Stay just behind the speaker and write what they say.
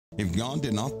If God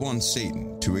did not want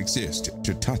Satan to exist,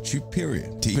 to touch you,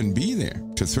 period, to even be there,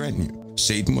 to threaten you,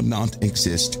 Satan would not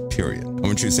exist, period. I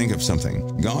want you to think of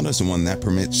something. God is the one that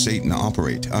permits Satan to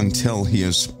operate until he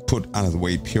is put out of the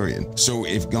way, period. So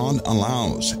if God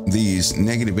allows these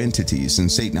negative entities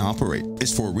and Satan to operate,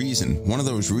 it's for a reason. One of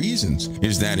those reasons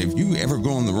is that if you ever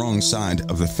go on the wrong side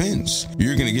of the fence,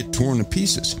 you're going to get torn to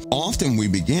pieces. Often we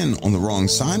begin on the wrong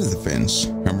side of the fence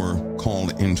and we're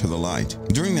called into the light.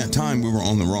 During that time we were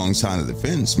on the wrong side of the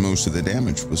fence, most of the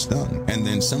damage was done. And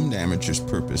then some damage is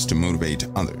purposed to motivate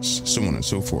others, so on and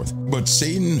so forth. But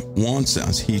Satan wants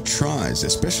us, he tries,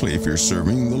 especially if you're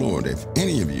serving the Lord. If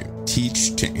any of you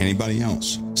teach to anybody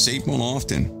else, Satan will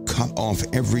often cut off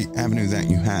every avenue that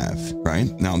you have, right?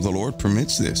 Now, the Lord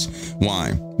permits this.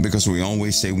 Why? Because we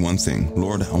always say one thing: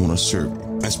 Lord, I want to serve you.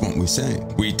 That's what we say.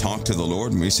 We talk to the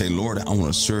Lord and we say, Lord, I want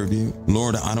to serve you.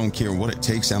 Lord, I don't care what it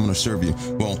takes, I'm going to serve you.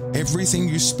 Well, everything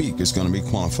you speak is going to be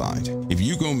qualified. If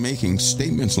you go making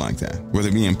statements like that, whether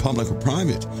it be in public or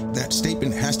private, that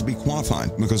statement has to be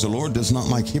qualified, because the Lord does not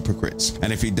like hypocrites.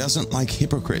 And if he doesn't like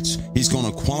hypocrites, he's going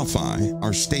to qualify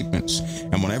our statements.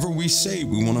 And whenever we say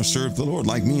we want to serve the Lord,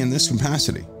 like me in this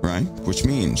capacity, right? Which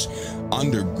means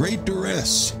under great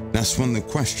duress, that's when the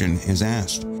question is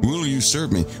asked. Will you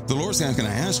serve me? The Lord's not going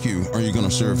to ask you, are you going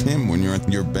to serve him when you're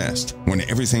at your best, when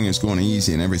everything is going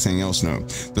easy and everything else? No.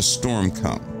 The storm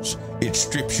comes. It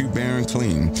strips you bare and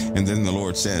clean. And then the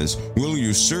Lord says, will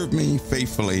you serve me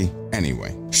faithfully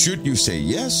anyway? Should you say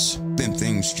yes, then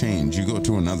things change. You go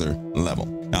to another level.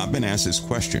 Now, I've been asked this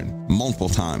question multiple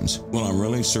times. Will I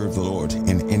really serve the Lord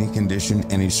in any condition,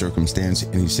 any circumstance,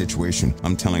 any situation?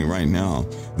 I'm telling you right now,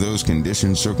 those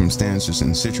conditions, circumstances,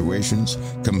 and situations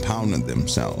compounded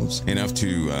themselves enough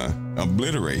to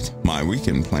obliterate my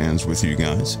weekend plans with you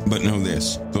guys. But know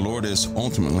this, the Lord is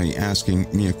ultimately asking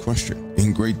me a question.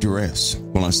 In great duress,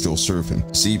 will I still serve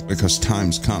him? See, because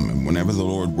times come, and whenever the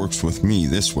Lord works with me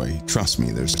this way, trust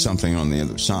me, there's something on the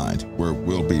other side where it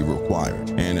will be required.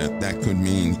 And that could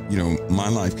mean, my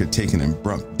life could take an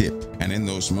abrupt dip. And in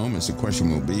those moments, the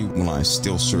question will be, will I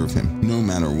still serve him no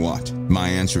matter what? My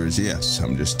answer is yes.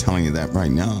 I'm just telling you that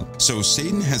right now. So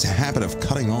Satan has a habit of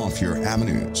cutting off your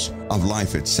avenues of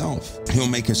life itself. He'll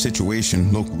make a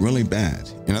situation look really bad.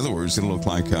 In other words, it'll look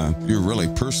like you're really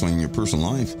personally in your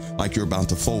personal life, like you're about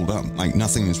to fold up, like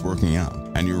nothing is working out,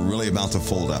 and you're really about to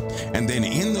fold up. And then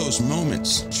in those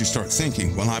moments, you start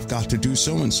thinking, well, I've got to do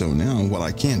so-and-so now. Well,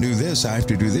 I can't do this. I have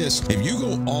to do this. If you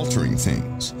go altering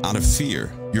things out of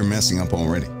fear, you're messing up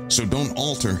already. So don't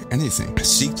alter anything.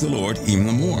 Seek the Lord even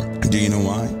the more. Do you know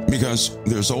why? Because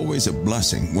there's always a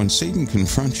blessing. When Satan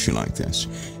confronts you like this,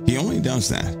 he only does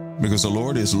that because the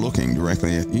Lord is looking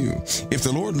directly at you. If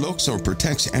the Lord looks or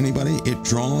protects anybody, it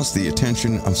draws the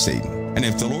attention of Satan. And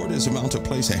if the Lord is about to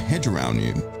place a hedge around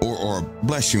you or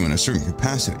bless you in a certain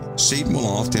capacity, Satan will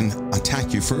often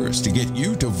attack you first to get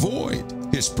you to void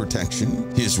his protection,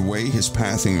 his way, his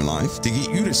path in your life, to get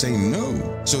you to say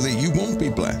no so that you won't be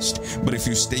blessed. But if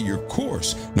you stay your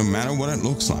course, no matter what it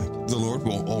looks like, the Lord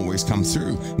will always come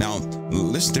through. Now,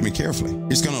 listen to me carefully.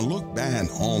 It's going to look bad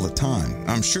all the time.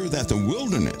 I'm sure that the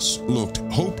wilderness looked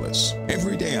hopeless.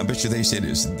 Every day, I bet you they said,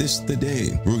 is this the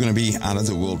day we're going to be out of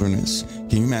the wilderness?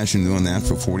 Can you imagine doing that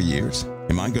for 40 years?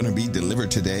 Am I going to be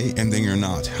delivered today? And then you're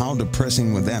not. How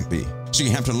depressing would that be? So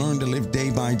you have to learn to live day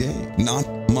by day, not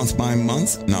month by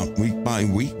month, not week by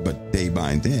week, but day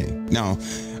by day. Now,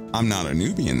 I'm not a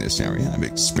newbie in this area. I've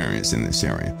experienced in this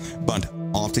area, but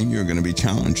often you're going to be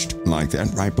challenged like that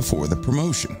right before the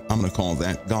promotion. I'm going to call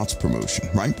that God's promotion,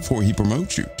 right before he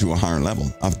promotes you to a higher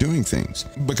level of doing things.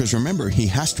 Because remember, he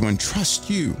has to entrust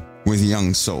you with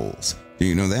young souls. Do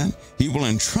you know that? He will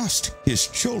entrust his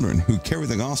children who carry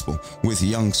the gospel with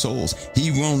young souls.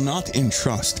 He will not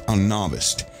entrust a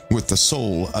novice with the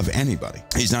soul of anybody.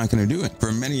 He's not going to do it.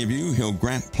 For many of you, he'll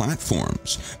grant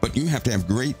platforms, but you have to have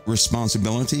great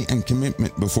responsibility and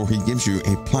commitment before he gives you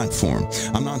a platform.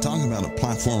 I'm not talking about a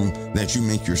platform that you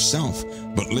make yourself,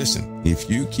 but listen, if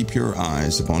you keep your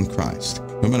eyes upon Christ,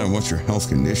 no matter what your health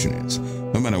condition is,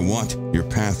 no matter what your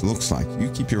path looks like,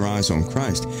 you keep your eyes on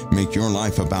Christ. Make your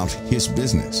life about his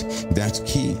business. That's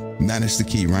key. That is the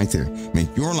key right there.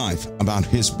 Make your life about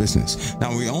his business.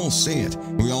 Now, we all say it.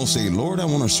 We all say, Lord, I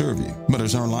want to serve you. But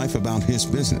is our life about His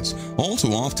business? All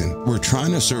too often, we're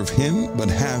trying to serve Him, but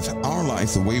have our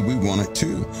life the way we want it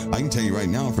to. I can tell you right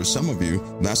now, for some of you,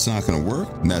 that's not going to work.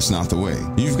 That's not the way.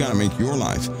 You've got to make your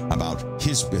life about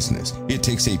His business. It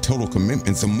takes a total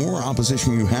commitment. The more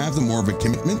opposition you have, the more of a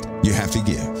commitment you have to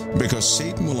give. Because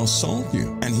Satan will assault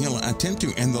you, and he'll attempt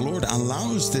to. And the Lord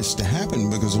allows this to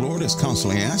happen because the Lord is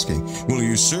constantly asking, will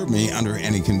you serve me under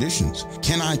any conditions?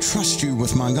 Can I trust you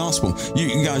with my gospel?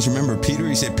 You guys remember Peter?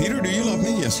 He said, Peter, do you love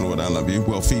me? Yes, Lord, I love you.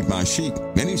 Well, feed my sheep.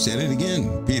 Then he said it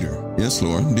again. Peter, yes,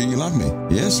 Lord, do you love me?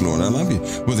 Yes, Lord, I love you.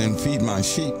 Well, then feed my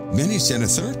sheep. Then he said a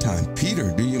third time,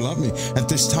 Peter, do you love me? At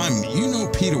this time,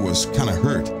 Peter was kind of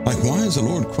hurt. Like, why is the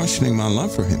Lord questioning my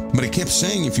love for him? But he kept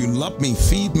saying, if you love me,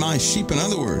 feed my sheep. In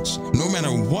other words, no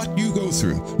matter what you go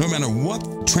through, no matter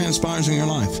what transpires in your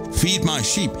life, feed my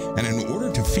sheep. And in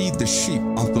order to feed the sheep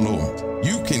of the Lord,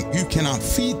 you cannot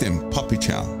feed them puppy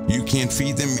chow. You can't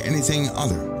feed them anything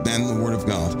other than the Word of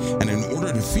God. And in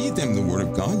order to feed them the Word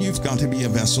of God, you've got to be a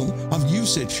vessel of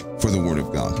usage for the Word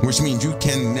of God, which means you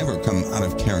can never come out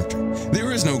of character.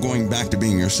 There is no going back to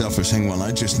being yourself or saying, well,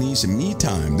 I just need some me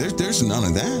time. There's none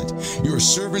of that. You're a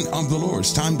servant of the Lord.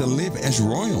 It's time to live as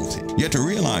royalty. You have to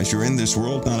realize you're in this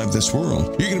world, not of this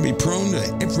world. You're going to be prone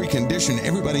to every condition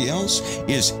everybody else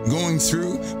is going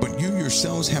through, but you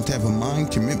yourselves have to have a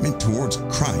mind commitment towards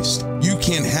Christ. You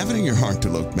can't have it in your heart to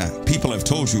look back. People have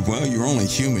told you, well, you're only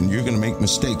human. You're going to make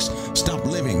mistakes. Stop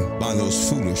living by those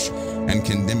foolish and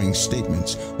condemning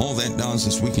statements. All that does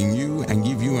is weaken you and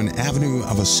give you an avenue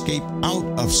of escape out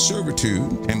of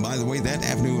servitude. And by the way, that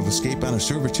avenue of escape out of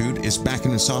servitude is back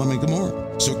in Sodom and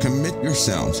Gomorrah. So commit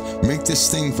yourselves. Make this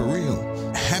thing for real.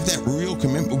 Have that real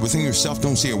commitment within yourself.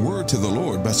 Don't say a word to the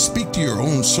Lord, but speak to your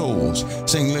own souls,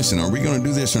 saying, listen, are we going to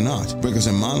do this or not? Because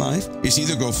in my life, it's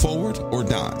either go forward or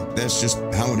die. That's just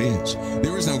how it is.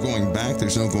 There is no going back.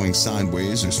 There's no going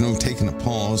sideways. There's no taking a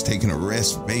pause, taking a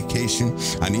rest, vacation.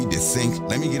 I need to think.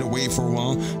 Let me get away for a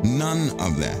while. None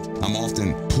of that. I'm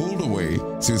often pulled away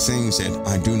through things that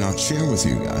I do not share with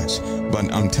you guys.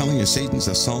 But I'm telling you, Satan's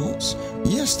assaults,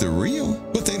 yes, they're real,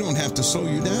 but they don't have to slow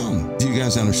you down. Do you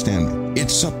guys understand me?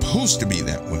 It's supposed to be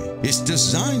that way. It's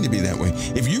designed to be that way.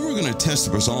 If you were going to test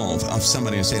the resolve of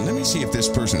somebody and say, let me see if this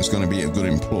person is going to be a good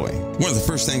employee, one of the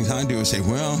first things I do is say,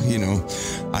 well,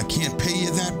 I can't pay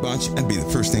you that much. That'd be the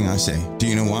first thing I say. Do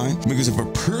you know why? Because if a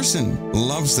person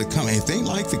loves the company, if they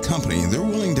like the company, they're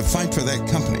willing to fight for that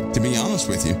company. To be honest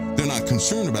with you, they're not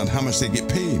concerned about how much they get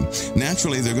paid.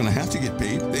 Naturally, they're going to have to get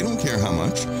paid. They don't care how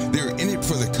much. They're in it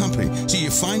for the company. So you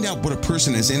find out what a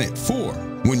person is in it for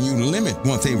when you limit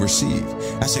what they receive.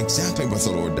 That's exactly what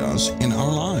the Lord does in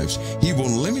our lives. He will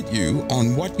limit you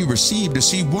on what you receive to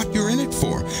see what you're in it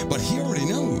for. But He already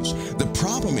knows. The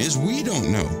problem is we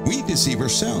don't know. We deceive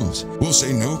ourselves. We'll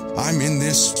say, no, I'm in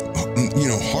this,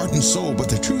 heart and soul. But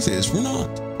the truth is we're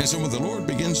not. And so when the Lord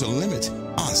begins to limit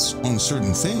us on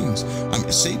certain things,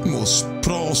 Satan will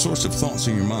put all sorts of thoughts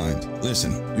in your mind.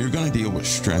 Listen, you're going to deal with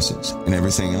stresses and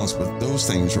everything else, but those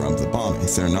things are of the body.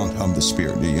 They're not of the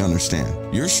spirit. Do you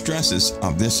understand? Your stresses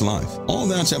of this life, all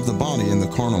that's of the body and the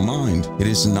carnal mind. It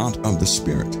is not of the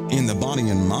spirit. In the body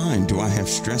and mind, do I have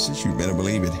stresses? You better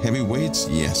believe it. Heavy weights?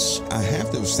 Yes, I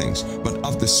have those things. But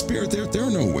of the spirit, there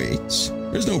are no weights.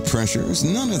 There's no pressure. There's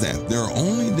none of that. There are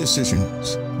only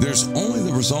decisions. There's only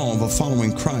the resolve of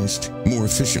following Christ more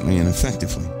efficiently and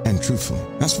effectively and truthfully.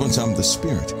 That's what's of the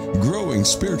Spirit, growing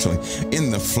spiritually. In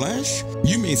the flesh,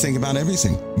 you may think about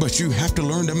everything, but you have to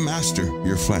learn to master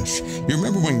your flesh. You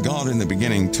remember when God in the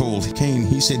beginning told Cain,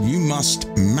 He said, you must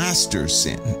master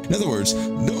sin. In other words,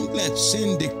 don't let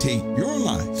sin dictate your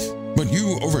life, but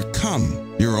you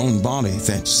overcome your own body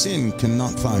that sin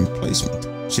cannot find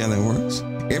placement. See how that works?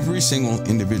 Every single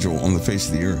individual on the face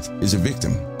of the earth is a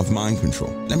victim of mind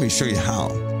control. Let me show you how.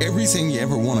 Everything you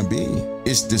ever want to be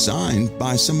is designed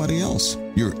by somebody else.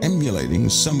 You're emulating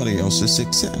somebody else's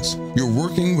success. You're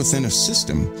working within a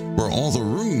system where all the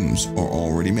rooms are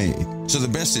already made. So the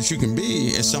best that you can be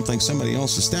is something somebody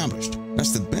else established.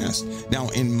 That's the best. Now,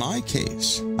 in my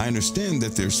case, I understand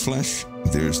that there's flesh,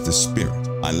 there's the spirit.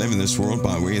 I live in this world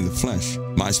by way of the flesh.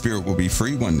 My spirit will be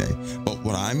free one day. But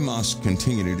what I must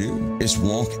continue to do is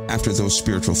walk after those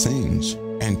spiritual things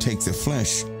and take the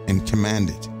flesh and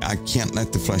command it. I can't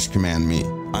let the flesh command me.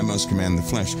 I must command the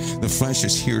flesh. The flesh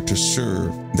is here to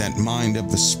serve that mind of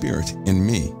the Spirit in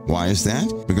me. Why is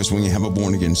that? Because when you have a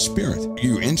born-again spirit,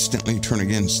 you instantly turn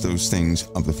against those things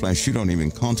of the flesh. You don't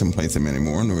even contemplate them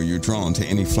anymore, nor you're drawn to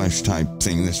any flesh-type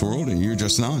thing in this world, and you're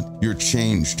just not. You're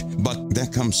changed. But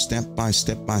that comes step by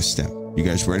step by step. You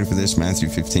guys ready for this? Matthew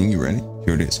 15, you ready?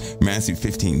 Here it is. Matthew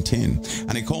 15:10.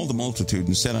 And he called the multitude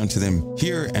and said unto them,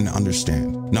 Hear and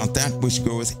understand. Not that which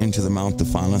goeth into the mouth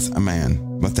defileth a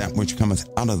man, but that which cometh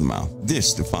out of the mouth,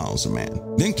 this defiles a man.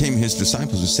 Then came his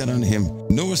disciples and said unto him,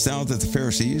 Knowest thou that the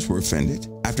Pharisees were offended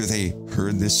after they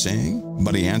heard this saying?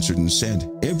 But he answered and said,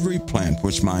 Every plant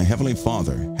which my heavenly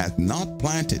Father hath not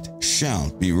planted shall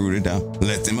be rooted up.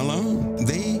 Let them alone.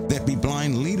 They that be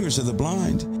blind leaders of the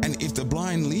blind. And if the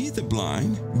blind lead the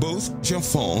blind, both shall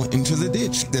fall into the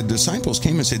ditch. The disciples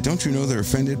came and said, Don't you know they're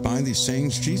offended by these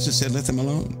sayings? Jesus said, Let them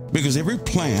alone. Because every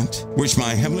plant which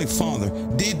my heavenly Father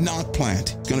did not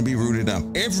plant is going to be rooted up.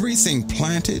 Everything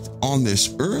planted on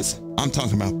this earth, I'm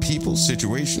talking about people,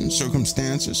 situations,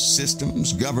 circumstances,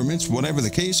 systems, governments, whatever the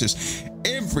case is,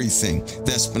 everything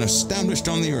that's been established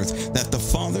on the earth that the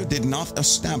Father did not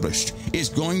establish is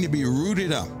going to be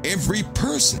rooted up. Every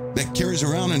person that carries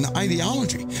around an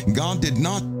ideology, God did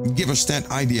not give us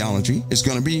that ideology, is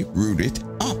going to be rooted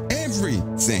up.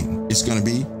 Everything is going to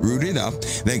be rooted up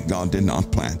that God did not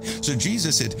plant. So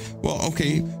Jesus said, well,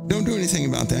 okay, don't do anything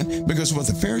about that, because what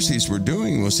the Pharisees were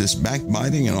doing was this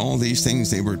backbiting and all these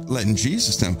things. They were letting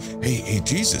Jesus know, hey,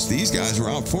 Jesus, these guys are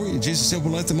out for you. Jesus said,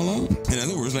 well, let them alone. In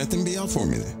other words, let them be out for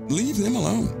me then. Leave them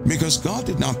alone, because God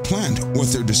did not plant what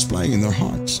they're displaying in their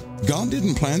hearts. God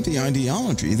didn't plant the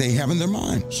ideology they have in their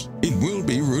minds. It will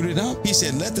be rooted up. He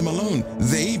said, let them alone.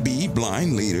 They be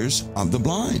blind leaders of the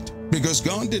blind. Because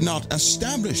God did not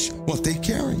establish what they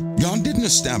carry. God didn't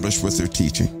establish what they're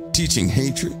teaching. Teaching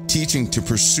hatred, teaching to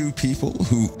pursue people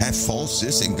who had false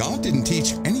this, and God didn't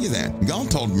teach any of that.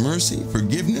 God taught mercy,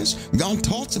 forgiveness. God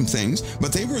taught some things,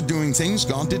 but they were doing things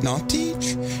God did not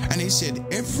teach. And he said,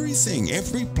 everything,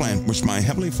 every plant which my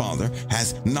heavenly Father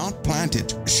hath not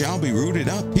planted shall be rooted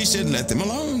up. He said, let them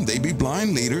alone. They be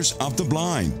blind leaders of the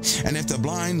blind. And if the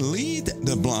blind lead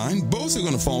the blind, both are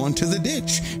going to fall into the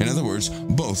ditch. In other words,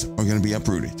 both are going to be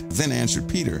uprooted. Then answered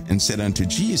Peter and said unto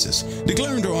Jesus,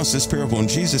 Declare unto us this parable. And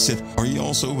Jesus said, Are ye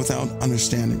also without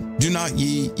understanding? Do not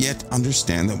ye yet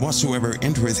understand that whatsoever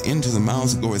entereth into the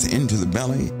mouth goeth into the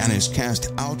belly, and is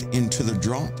cast out into the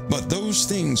draught? But those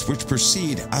things which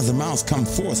proceed out of the mouth come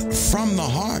forth from the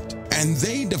heart, and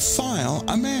they defile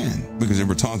a man. Because they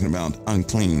were talking about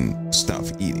unclean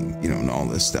stuff, eating, and all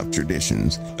this stuff,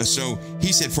 traditions. So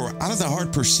he said, For out of the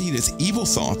heart proceedeth evil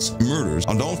thoughts, murders,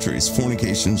 adulteries,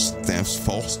 fornications, thefts,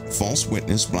 false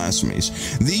witness,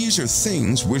 blasphemies. These are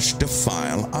things which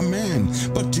defile a man.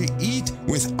 But to eat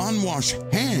with unwashed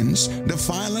hands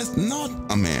defileth not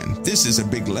a man. This is a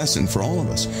big lesson for all of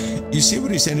us. You see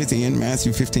what he said at the end,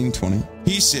 Matthew 15:20?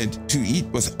 He said, to eat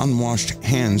with unwashed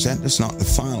hands, that does not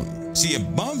defile you. See,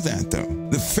 above that, though,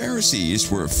 the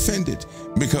Pharisees were offended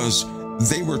because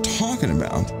they were talking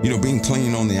about, being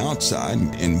clean on the outside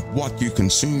and what you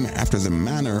consume after the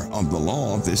manner of the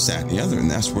law, this, that, and the other.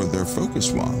 And that's where their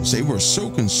focus was. They were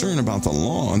so concerned about the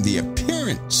law and the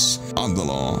appearance of the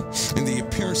law and the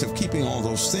appearance of keeping all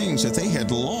those things that they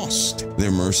had lost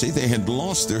their mercy. They had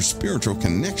lost their spiritual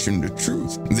connection to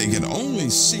truth. They could only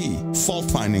see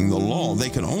fault-finding the law. They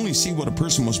could only see what a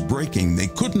person was breaking. They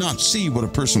could not see what a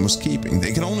person was keeping.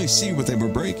 They could only see what they were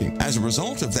breaking. As a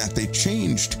result of that, they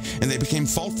changed and they became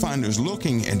fault finders,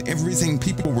 looking at everything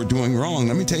people were doing wrong.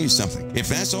 Let me tell you something. If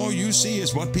that's all you see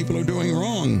is what people are doing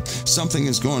wrong, something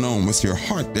is going on with your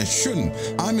heart that shouldn't.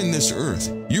 I'm in this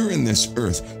earth. You're in this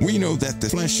earth. We know that the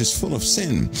flesh is full of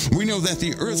sin. We know that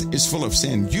the earth is full of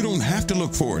sin. You don't have to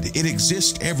look for it. It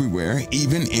exists everywhere,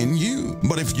 even in you.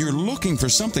 But if you're looking for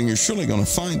something, you're surely going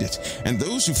to find it. And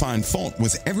those who find fault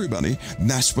with everybody,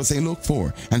 that's what they look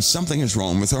for. And something is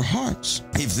wrong with their hearts.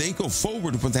 If they go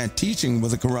forward with that teaching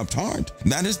with a corrupt heart,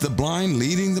 that is the blind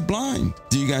leading the blind.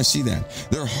 Do you guys see that?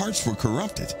 Their hearts were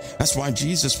corrupted. That's why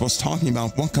Jesus was talking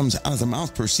about what comes out of the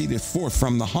mouth proceedeth forth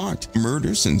from the heart.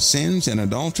 Murders and sins and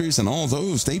adulteries and all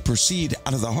those, they proceed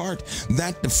out of the heart.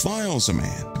 That defiles a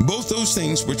man. Both those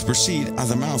things which proceed out of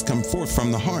the mouth come forth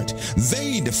from the heart.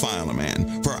 They defile a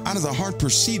man. For out of the heart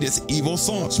proceedeth evil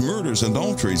thoughts, murders,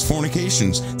 adulteries,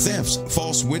 fornications, thefts,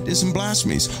 false witness, and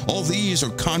blasphemies. All these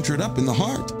are conjured up in the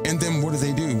heart. And then what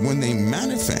do? When they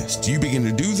manifest, you begin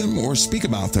to do them or speak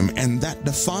about them, and that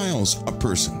defiles a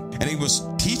person. And he was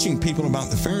teaching people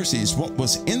about the Pharisees. What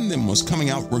was in them was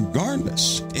coming out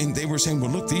regardless. And they were saying,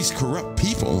 well, look, these corrupt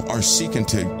people are seeking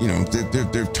to,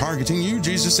 they're targeting you.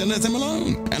 Jesus said, let them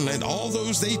alone. And let all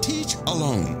those they teach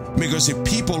alone. Because if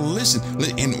people listen,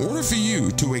 in order for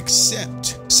you to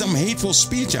accept some hateful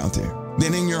speech out there,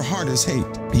 then in your heart is hate.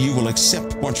 You will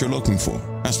accept what you're looking for.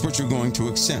 That's what you're going to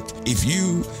accept. If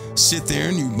you sit there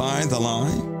and you buy the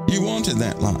lie, You wanted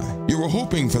that lie. You were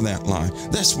hoping for that lie.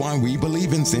 That's why we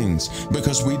believe in things,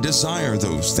 because we desire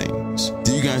those things.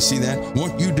 Do you guys see that?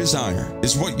 What you desire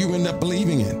is what you end up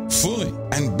believing in fully.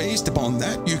 And based upon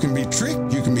that, you can be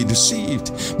tricked, you can be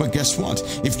deceived. But guess what?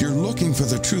 If you're looking for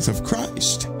the truth of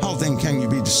Christ, how then can you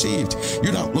be deceived?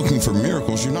 You're not looking for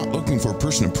miracles. You're not looking for a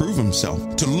person to prove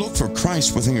himself. To look for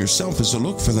Christ within yourself is to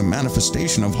look for the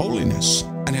manifestation of holiness.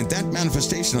 And in that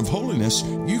manifestation of holiness,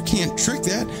 you can't trick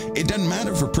that. It doesn't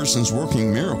matter if a person's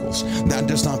working miracles. That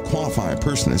does not qualify a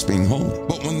person as being holy.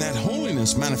 But when that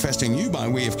holiness manifesting you by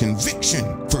way of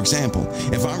conviction, for example,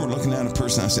 if I were looking at a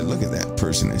person, I said, look at that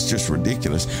person, it's just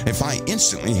ridiculous. If I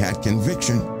instantly had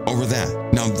conviction over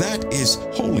that, now that is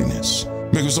holiness.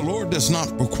 Because the Lord does not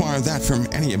require that from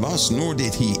any of us, nor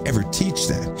did he ever teach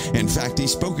that. In fact, he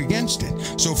spoke against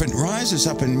it. So if it rises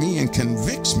up in me and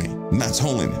convicts me, that's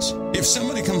holiness. If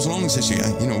somebody comes along and says,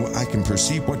 yeah, I can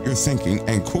perceive what you're thinking,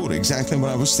 and quote exactly what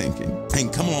I was thinking,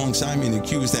 and come alongside me and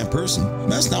accuse that person,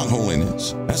 that's not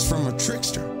holiness. That's from a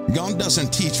trickster. God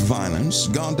doesn't teach violence.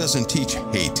 God doesn't teach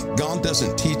hate. God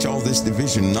doesn't teach all this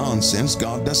division nonsense.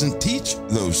 God doesn't teach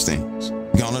those things.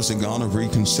 God is a God of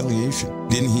reconciliation.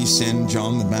 Didn't he send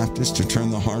John the Baptist to turn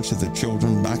the hearts of the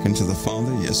children back into the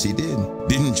Father? Yes, he did.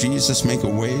 Didn't Jesus make a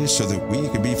way so that we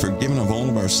could be forgiven of all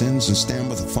of our sins and stand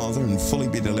with the Father and fully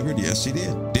be delivered? Yes, he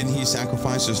did. Didn't he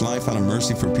sacrifice his life out of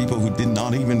mercy for people who did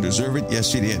not even deserve it?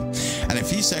 Yes, he did. And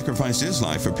if he sacrificed his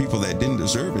life for people that didn't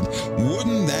deserve it,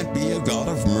 wouldn't that be a God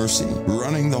of mercy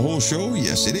running the whole show?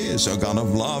 Yes, it is. A God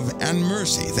of love and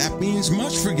mercy. That means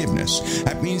much forgiveness.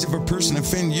 That means if a person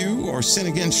offend you or sin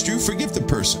against you, forgive the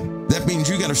person. That means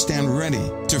you got to stand ready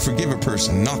to forgive a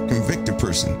person, not convict a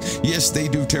person. Yes, they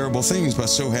do terrible things, but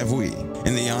so have we.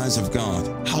 In the eyes of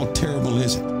God, how terrible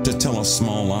is it to tell a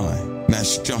small lie?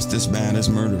 That's just as bad as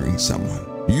murdering someone.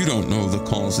 You don't know the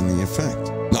cause and the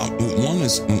effect. Now, one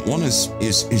is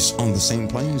on the same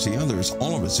plane as the other. It's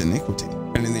all of its iniquity.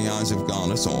 And in the eyes of God,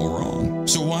 it's all wrong.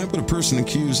 So why would a person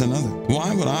accuse another?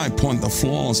 Why would I point the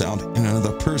flaws out in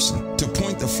another person? To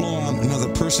point the flaw out in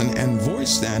another person and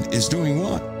voice that is doing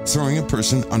what? Throwing a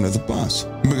person under the bus.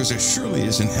 Because it surely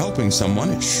isn't helping someone.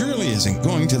 It surely isn't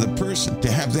going to the person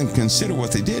to have them consider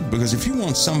what they did. Because if you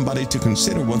want somebody to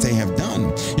consider what they have done,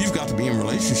 you've got to be in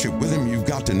relationship with them. You've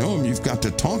got to know them. You've got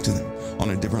to talk to them on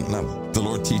a different level. The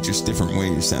Lord teaches different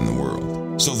ways than the world.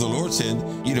 So the Lord said,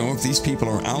 if these people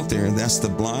are out there, that's the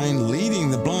blind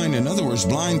leading the blind. In other words,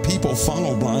 blind people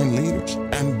follow blind leaders,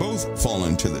 and both fall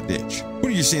into the ditch. What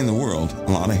do you see in the world?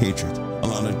 A lot of hatred, a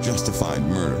lot of justified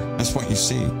murder. That's what you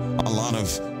see. A lot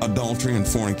of adultery and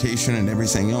fornication and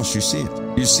everything else. You see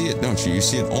it. You see it, don't you? You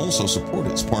see it also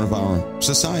supported. It's part of our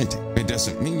society. It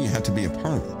doesn't mean you have to be a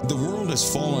part of it. The world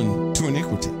has fallen to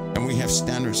iniquity, and we have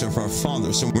standards of our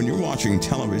Father. So when you're watching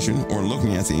television or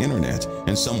looking at the internet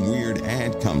and some weird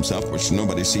ad comes up, which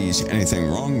nobody sees anything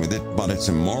wrong with it, but it's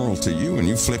immoral to you, and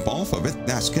you flip off of it,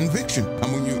 that's conviction.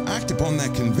 And when you act upon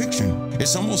that conviction,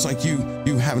 it's almost like you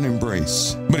have an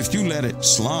embrace. But if you let it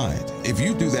slide, if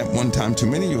you do that one time too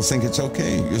many, you'll think it's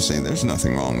okay. You'll say there's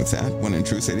nothing wrong with that, when in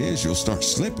truth it is. You'll start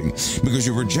slipping because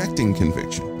you're rejecting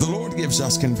conviction. The Lord gives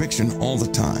us conviction all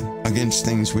the time against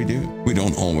things we do. We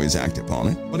don't always act upon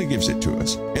it, but he gives it to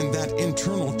us. And that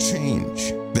internal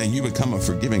change, that you become a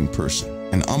forgiving person,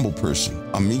 an humble person,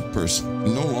 a meek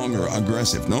person, no longer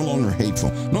aggressive, no longer hateful,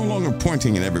 no longer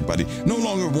pointing at everybody, no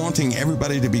longer wanting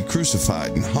everybody to be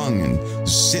crucified and hung and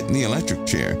sit in the electric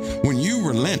chair. When you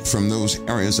relent from those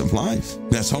areas of life,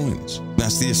 that's holiness.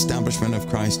 That's the establishment of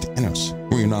Christ in us.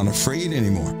 We're not afraid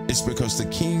anymore. It's because the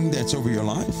king that's over your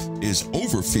life is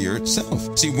over fear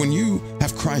itself. See, when you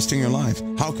have Christ in your life,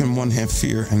 how can one have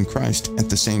fear and Christ at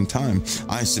the same time?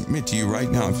 I submit to you right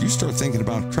now, if you start thinking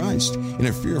about Christ in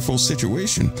a fearful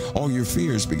situation, all your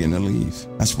fears begin to leave.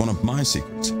 That's one of my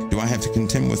secrets. Do I have to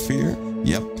contend with fear?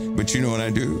 Yep. But you know what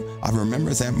I do? I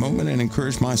remember that moment and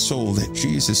encourage my soul that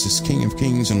Jesus is King of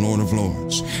Kings and Lord of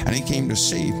Lords. And he came to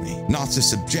save me, not to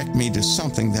subject me to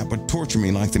something that would torture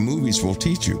me like the movies will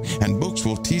teach you, and books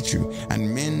will teach you,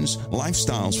 and men's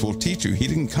lifestyles will teach you. He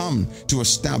didn't come to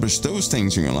establish those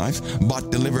things in your life, but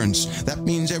deliverance. That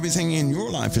means everything in your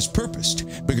life is purposed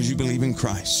because you believe in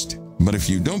Christ. But if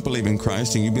you don't believe in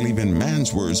Christ and you believe in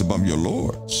man's words above your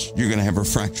Lord's, you're going to have a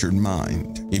fractured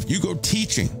mind. If you go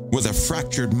teaching with a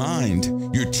fractured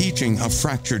mind, you're teaching a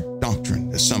fractured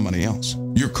doctrine to somebody else.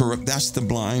 You're corrupt. That's the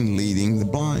blind leading the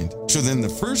blind. So then the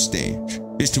first stage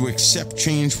is to accept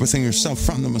change within yourself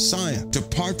from the Messiah,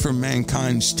 depart from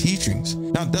mankind's teachings.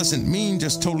 Now, it doesn't mean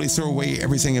just totally throw away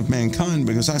everything of mankind,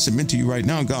 because I submit to you right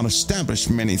now, God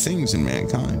established many things in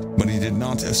mankind, but he did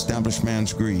not establish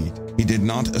man's greed. He did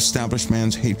not establish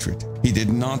man's hatred. He did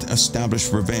not establish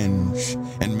revenge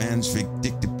and man's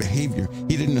vindictive behavior.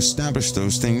 He didn't establish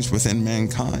those things within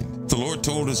mankind. The Lord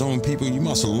told his own people, you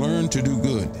must learn to do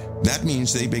good. That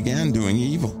means they began doing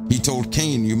evil. He told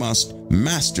Cain, you must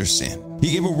master sin.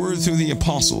 He gave a word through the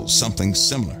apostles, something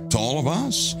similar to all of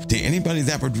us. To anybody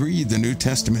that would read the New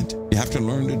Testament, you have to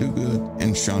learn to do good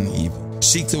and shun evil.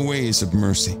 Seek the ways of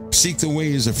mercy. Seek the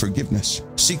ways of forgiveness.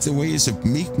 Seek the ways of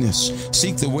meekness.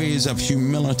 Seek the ways of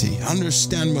humility.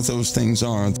 Understand what those things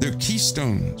are. They're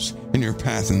keystones in your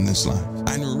path in this life.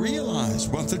 And realize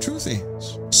what the truth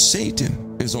is.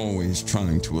 Satan is always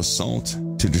trying to assault,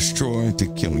 to destroy, to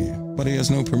kill you, but he has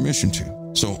no permission to.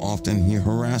 So often he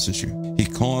harasses you. He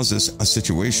causes a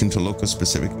situation to look a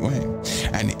specific way.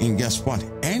 And guess what?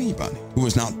 Anybody who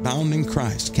is not bound in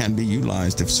Christ can be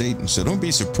utilized of Satan. So don't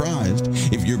be surprised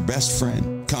if your best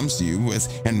friend comes to you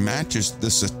with and matches the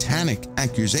satanic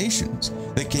accusations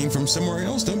that came from somewhere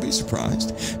else. Don't be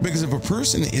surprised, because if a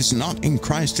person is not in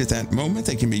Christ at that moment,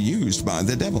 they can be used by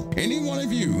the devil. Any one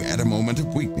of you at a moment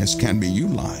of weakness can be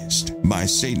utilized by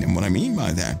Satan. And what I mean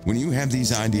by that, when you have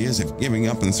these ideas of giving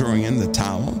up and throwing in the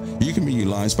towel, you can be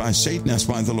utilized by Satan. That's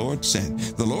why the Lord said,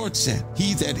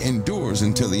 he that endures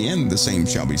until the end, the same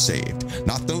shall be saved,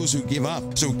 not those who give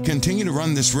up. So continue to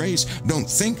run this race. Don't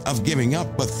think of giving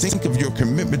up, but think of your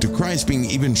commitment to Christ being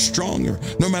even stronger,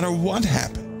 no matter what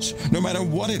happens, no matter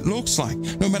what it looks like,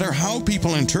 no matter how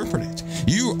people interpret it.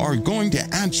 You are going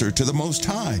to answer to the Most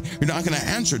High. You're not going to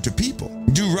answer to people.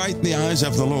 Do right in the eyes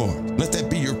of the Lord. Let that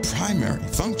be your primary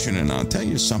function. And I'll tell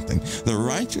you something, the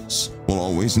righteous will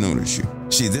always notice you.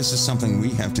 See, this is something we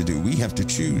have to do. We have to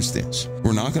choose this.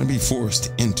 We're not going to be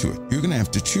forced into it. You're going to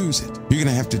have to choose it. You're going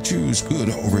to have to choose good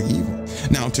over evil.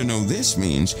 Now, to know this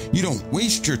means you don't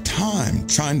waste your time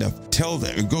trying to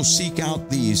go seek out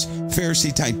these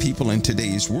Pharisee-type people in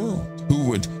today's world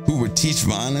who would teach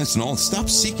violence and all. Stop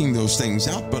seeking those things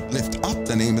out, but lift up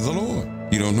the name of the Lord.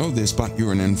 You don't know this, but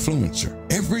you're an influencer.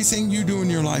 Everything you do in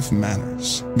your life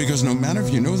matters, because no matter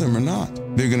if you know them or not,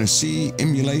 they're going to see,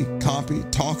 emulate, copy,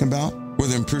 talk about,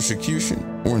 whether in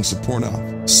persecution or in support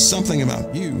of. Something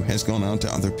about you has gone out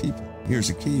to other people. Here's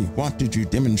the key. What did you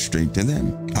demonstrate to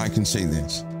them? I can say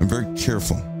this. I'm very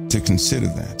careful to consider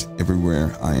that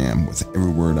everywhere I am with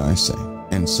every word I say.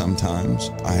 And sometimes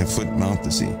I have foot and mouth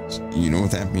disease. You know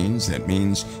what that means? That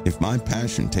means if my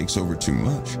passion takes over too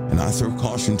much and I throw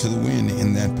caution to the wind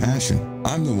in that passion,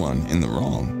 I'm the one in the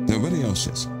wrong. Nobody else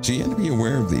is. So you have to be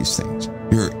aware of these things.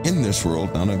 You're in this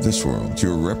world, not of this world.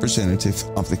 You're a representative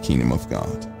of the kingdom of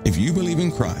God. If you believe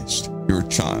in Christ, you're a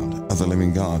child of the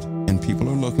living God, and people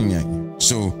are looking at you.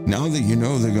 So now that you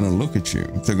know they're going to look at you,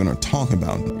 they're going to talk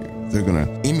about you, they're going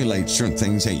to emulate certain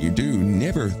things that you do,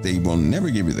 they will never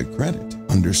give you the credit.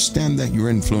 Understand that you're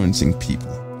influencing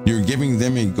people. You're giving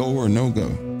them a go or no go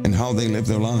in how they live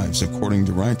their lives according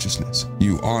to righteousness.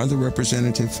 You are the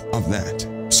representative of that.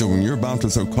 So when you're about to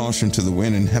throw caution to the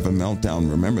wind and have a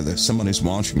meltdown, remember that somebody's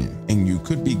watching you, and you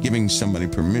could be giving somebody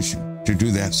permission to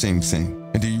do that same thing.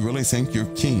 And do you really think your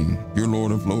King, your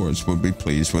Lord of Lords, would be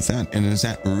pleased with that? And is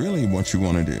that really what you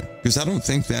want to do? Because I don't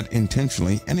think that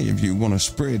intentionally any of you want to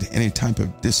spread any type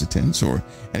of dissidence or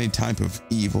any type of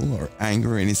evil or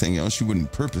anger or anything else. You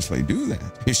wouldn't purposely do that.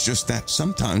 It's just that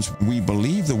sometimes we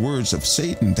believe the words of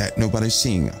Satan that nobody's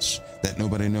seeing us, that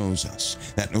nobody knows us,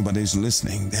 that nobody's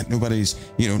listening, that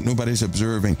nobody's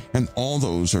observing. And all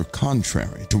those are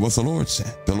contrary to what the Lord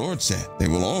said. The Lord said they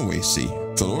will always see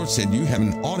you. The Lord said you have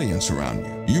an audience around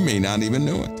you. You may not even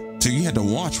know it. So you had to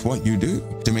watch what you do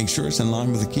to make sure it's in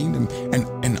line with the kingdom. And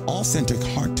an authentic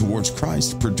heart towards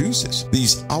Christ produces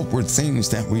these outward things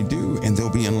that we do, and they'll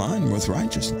be in line with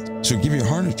righteousness. So give your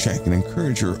heart a check and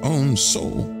encourage your own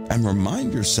soul, and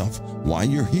remind yourself why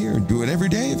you're here. Do it every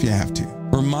day if you have to.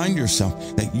 Remind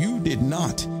yourself that you did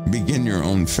not begin your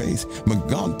own faith, but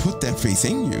God put that faith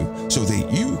in you so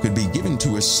that you could be given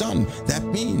to His Son. That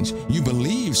means you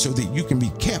believe so that you can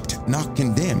be kept, not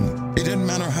condemned. It doesn't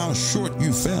matter how short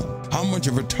you fell, how much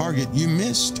of a target you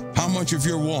missed, how much of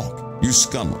your walk you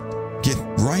scuttled. Get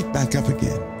right back up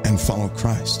again and follow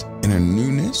Christ in a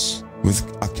newness with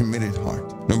a committed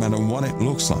heart. No matter what it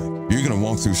looks like, you're going to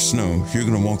walk through snow, you're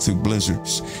going to walk through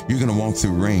blizzards, you're going to walk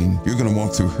through rain, you're going to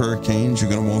walk through hurricanes, you're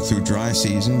going to walk through dry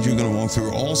seasons, you're going to walk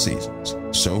through all seasons.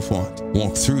 So what?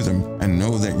 Walk through them and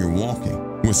know that you're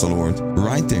walking with the Lord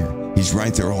right there. He's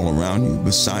right there all around you,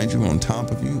 beside you, on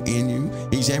top of you, in you.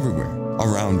 He's everywhere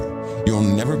around you. You'll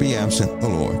never be absent the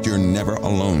Lord. You're never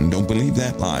alone. Don't believe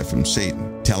that lie from Satan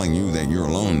telling you that you're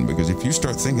alone, because if you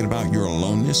start thinking about your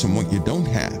aloneness and what you don't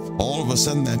have, all of a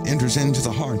sudden that enters into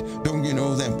the heart. Don't you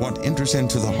know that what enters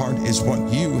into the heart is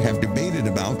what you have debated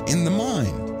about in the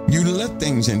mind? You let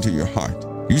things into your heart.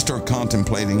 You start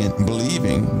contemplating it and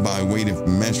believing by weight of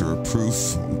measure,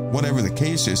 proof, whatever the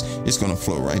case is, it's going to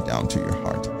flow right down to your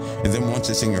heart. And then once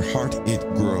it's in your heart, it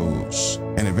grows.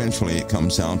 And eventually it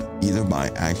comes out either by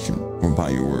action or by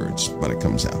your words, but it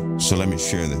comes out. So let me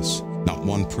share this. Not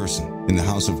one person in the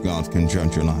house of God can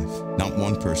judge your life. Not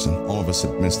one person. All of us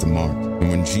have missed the mark. And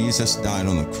when Jesus died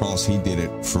on the cross, he did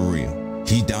it for real.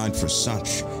 He died for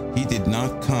such. He did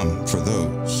not come for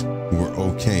those who were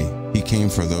okay. He came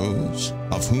for those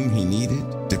of whom he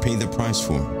needed to pay the price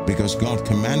for, because God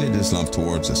commanded his love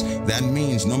towards us. That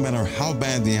means no matter how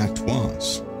bad the act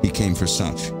was, he came for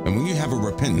such. And when you have a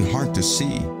repentant heart to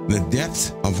see the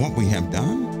depth of what we have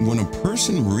done, when a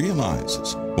person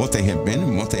realizes what they have been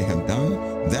and what they have done,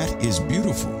 that is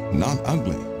beautiful, not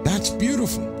ugly. That's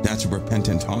beautiful. That's a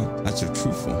repentant heart. That's a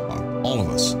truthful heart. All of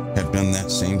us have done that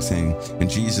same thing, and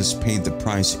Jesus paid the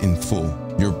price in full.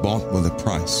 You're bought with a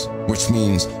price, which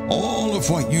means all of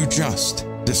what you just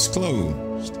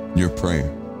disclosed, your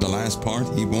prayer. The last part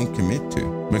he won't commit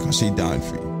to, because he died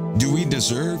for you. Do we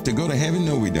deserve to go to heaven?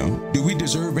 No, we don't. Do we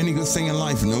deserve any good thing in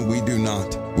life? No, we do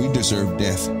not. We deserve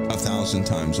death 1,000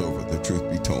 times over, the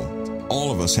truth be told.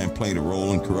 All of us have played a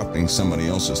role in corrupting somebody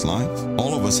else's life.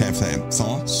 All of us have had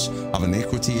thoughts of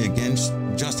iniquity against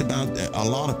just about a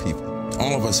lot of people.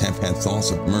 All of us have had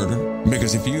thoughts of murder,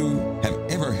 because if you have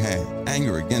ever had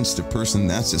anger against a person,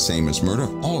 that's the same as murder.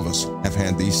 All of us have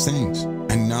had these things,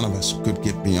 and none of us could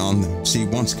get beyond them. See,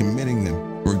 once committing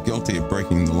them, we're guilty of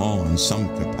breaking the law in some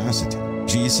capacity.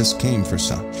 Jesus came for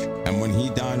such. And when he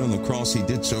died on the cross, he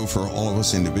did so for all of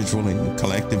us individually and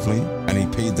collectively, and he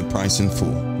paid the price in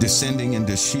full, descending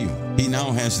into Sheol. He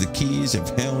now has the keys of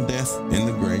hell, death, and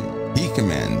the grave. He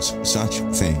commands such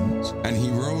things, and he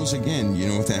rose again. You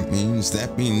know what that means?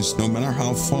 That means no matter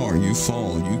how far you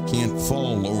fall, you can't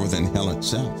fall lower than hell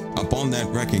itself. Upon that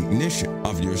recognition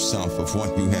of yourself, of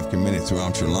what you have committed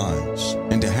throughout your lives,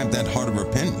 and to have that heart of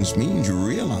repentance means you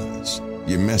realize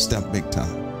you messed up big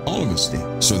time. All of us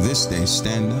did. So this day,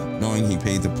 stand up, knowing he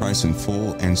paid the price in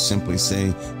full, and simply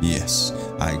say, yes,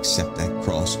 I accept that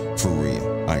cross for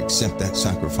real. I accept that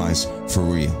sacrifice for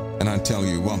real. And I tell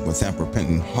you what, with that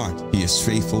repentant heart, he is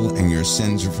faithful, and your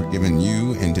sins are forgiven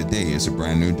you, and today is a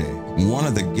brand new day. One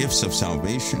of the gifts of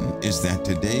salvation is that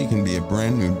today can be a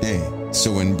brand new day.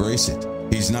 So embrace it.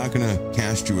 He's not going to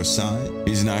cast you aside.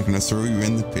 He's not going to throw you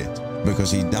in the pit,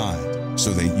 because he died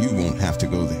so that you won't have to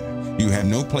go there. You have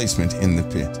no placement in the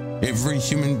pit. Every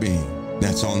human being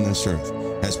that's on this earth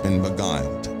has been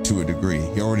beguiled to a degree.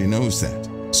 He already knows that.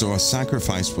 So a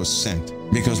sacrifice was sent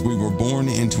because we were born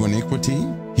into iniquity.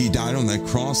 He died on that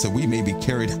cross that we may be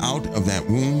carried out of that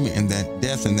womb and that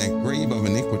death and that grave of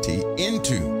iniquity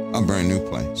into a brand new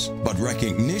place. But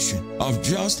recognition of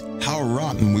just how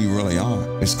rotten we really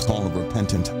are is called a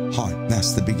repentant heart.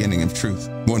 That's the beginning of truth.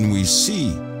 When we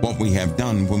see what we have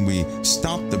done, when we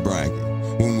stop the bragging,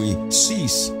 when we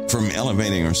cease from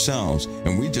elevating ourselves,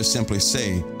 and we just simply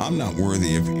say, I'm not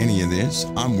worthy of any of this,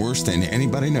 I'm worse than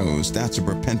anybody knows, that's a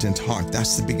repentant heart.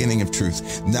 That's the beginning of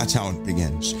truth. That's how it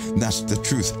begins. That's the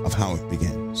truth of how it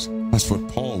begins. That's what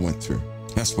Paul went through.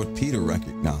 That's what Peter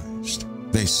recognized.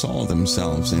 They saw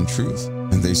themselves in truth,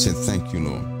 and they said, thank you,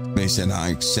 Lord. They said, I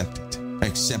accept it.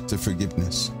 Accept the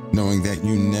forgiveness, knowing that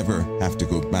you never have to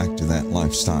go back to that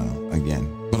lifestyle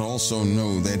again. But also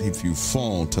know that if you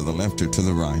fall to the left or to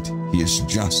the right, he is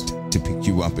just to pick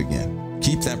you up again.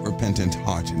 Keep that repentant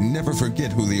heart. Never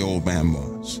forget who the old man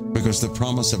was, because the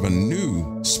promise of a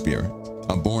new spirit,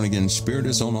 a born-again spirit,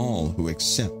 is on all who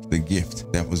accept the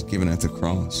gift that was given at the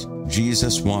cross.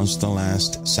 Jesus was the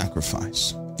last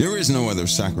sacrifice. There is no other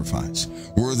sacrifice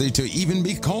worthy to even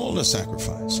be called a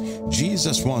sacrifice.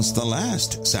 Jesus was the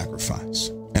last sacrifice,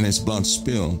 and his blood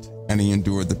spilled, and he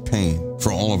endured the pain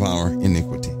for all of our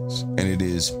iniquities. And it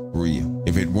is real.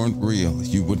 If it weren't real,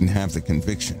 you wouldn't have the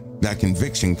conviction. That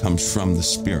conviction comes from the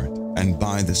Spirit, and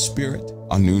by the Spirit,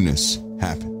 a newness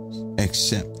happens.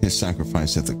 Accept his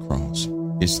sacrifice at the cross.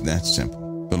 It's that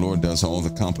simple. The Lord does all the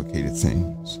complicated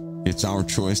things. It's our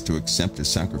choice to accept his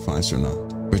sacrifice or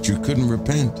not. But you couldn't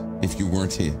repent if you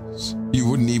weren't his. You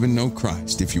wouldn't even know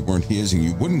Christ if you weren't his, and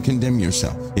you wouldn't condemn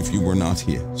yourself if you were not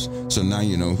his. So now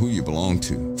you know who you belong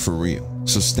to for real.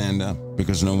 So stand up,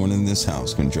 because no one in this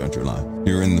house can judge your life.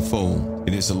 You're in the fold.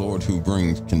 It is the Lord who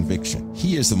brings conviction.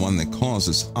 He is the one that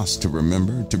causes us to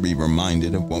remember, to be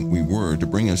reminded of what we were, to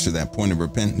bring us to that point of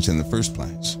repentance in the first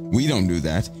place. We don't do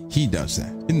that. He does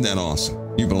that. Isn't that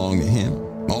awesome? You belong to Him.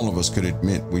 All of us could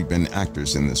admit we've been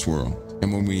actors in this world.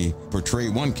 And when we portray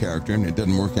one character and it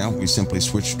doesn't work out, we simply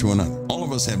switch to another. All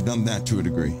of us have done that to a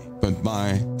degree. But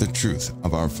by the truth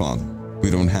of our Father, we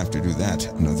don't have to do that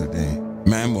another day.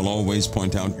 Man will always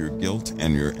point out your guilt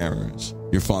and your errors.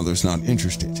 Your Father's not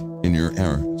interested in your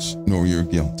errors nor your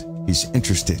guilt. He's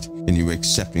interested in you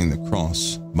accepting the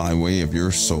cross by way of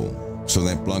your soul, so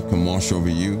that blood can wash over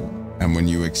you. And when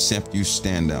you accept, you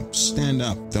stand up. Stand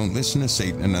up. Don't listen to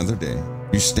Satan another day.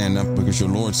 You stand up because your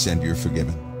Lord said you're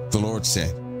forgiven. The Lord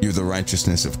said you're the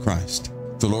righteousness of Christ.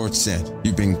 The Lord said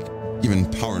you've been given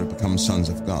power to become sons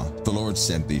of God. The Lord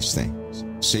said these things.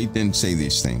 Satan didn't say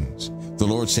these things. The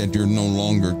Lord said you're no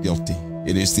longer guilty.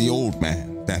 It is the old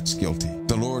man that's guilty.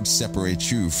 The Lord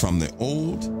separates you from the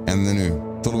old and the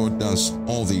new. The Lord does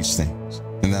all these things.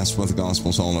 And that's what the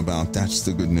gospel's all about. That's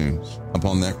the good news.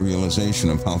 Upon that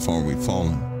realization of how far we've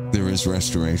fallen, there is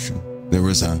restoration. There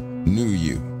is a new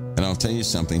you. And I'll tell you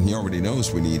something, He already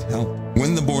knows we need help.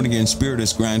 When the born-again spirit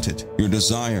is granted, your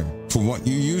desire for what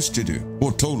you used to do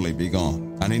will totally be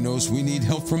gone. And He knows we need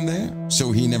help from there.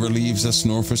 So He never leaves us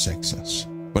nor forsakes us,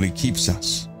 but He keeps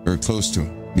us very close to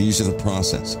Him. These are the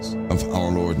processes of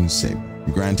our Lord and Savior,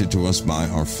 granted to us by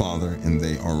our Father, and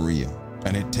they are real.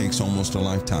 And it takes almost a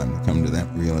lifetime to come to that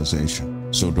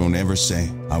realization. So don't ever say,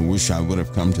 I wish I would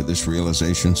have come to this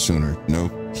realization sooner. No,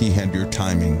 He had your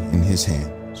timing in His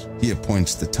hands. He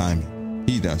appoints the timing.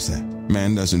 He does that.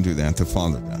 Man doesn't do that. The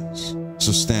Father does.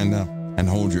 So stand up and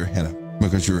hold your head up,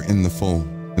 because you're in the fold.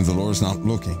 And the Lord's not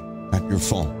looking at your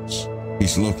faults.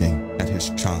 He's looking at His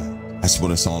child. That's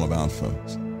what it's all about,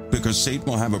 folks. Because Satan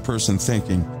will have a person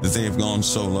thinking that they have gone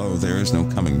so low, there is no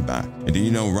coming back. And do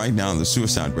you know right now the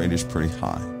suicide rate is pretty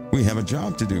high? We have a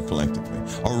job to do collectively,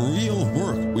 a real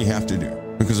work we have to do,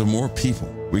 because of more people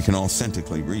we can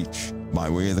authentically reach by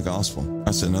way of the gospel.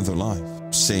 That's another life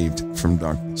saved from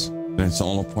darkness. And it's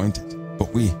all appointed.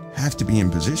 But we have to be in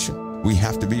position. We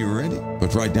have to be ready.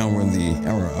 But right now we're in the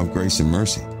era of grace and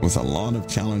mercy, with a lot of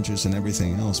challenges and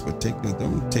everything else. But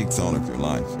don't take thought of your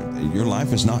life. Your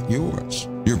life is not yours.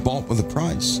 You're bought with a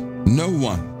price. No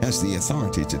one has the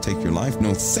authority to take your life.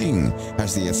 No thing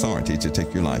has the authority to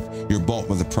take your life. You're bought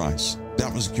with a price.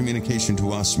 That was a communication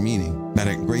to us, meaning that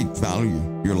at great value,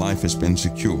 your life has been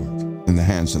secured in the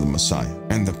hands of the Messiah.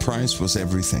 And the price was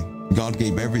everything. God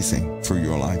gave everything for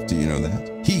your life. Do you know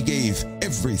that? He gave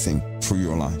everything for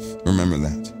your life. Remember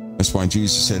that. That's why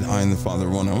Jesus said, I and the Father are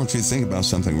one. I want you to think about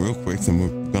something real quick, then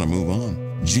we're going to move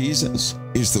on. Jesus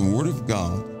is the Word of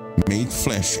God made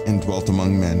flesh and dwelt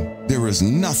among men. There is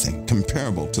nothing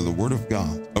comparable to the Word of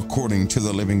God according to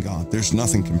the living God. There's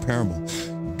nothing comparable.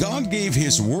 God gave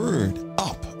His Word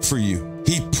up for you.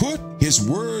 He put His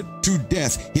Word to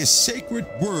death. His sacred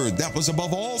Word that was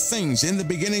above all things. In the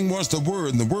beginning was the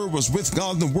Word, and the Word was with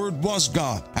God, and the Word was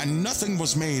God. And nothing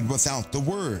was made without the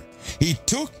Word. He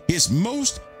took His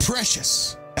most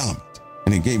precious element,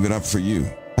 and He gave it up for you.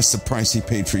 That's the price He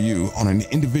paid for you on an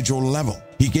individual level.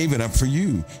 He gave it up for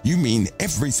you. You mean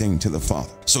everything to the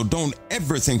Father. So don't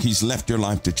ever think He's left your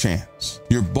life to chance.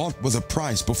 You're bought with a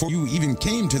price. Before you even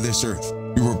came to this earth,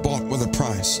 you were bought with a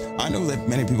price. I know that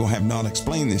many people have not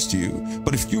explained this to you,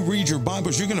 but if you read your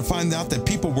Bibles, you're going to find out that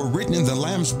people were written in the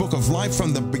Lamb's Book of Life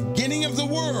from the beginning of the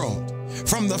world,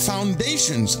 from the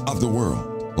foundations of the world.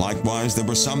 Likewise, there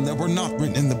were some that were not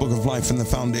written in the book of life from the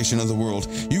foundation of the world.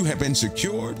 You have been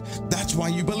secured. That's why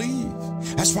you believe.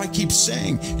 That's why I keep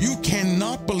saying you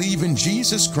cannot believe in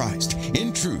Jesus Christ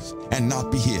in truth and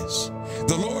not be His.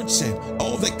 The Lord said,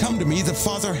 all that come to me the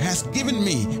Father hath given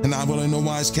me, and I will in no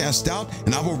wise cast out,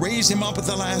 and I will raise him up at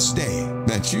the last day.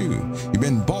 That's you've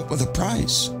been bought with a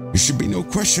price. There should be no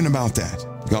question about that.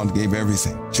 God gave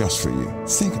everything just for you.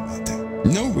 Think about that.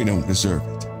 No, we don't deserve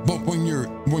it. But when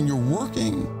you're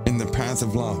working in the path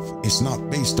of love, it's not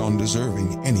based on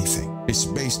deserving anything. It's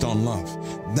based on love.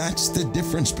 That's the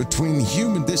difference between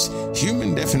this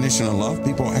human definition of love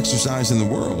people exercise in the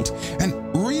world and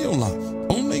real love.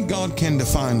 Only God can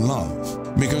define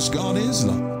love, because God is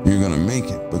love. You're going to make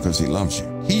it because He loves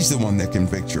you. He's the one that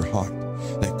convicts your heart,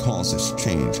 that causes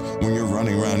change. When you're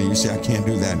running around and you say, I can't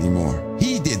do that anymore.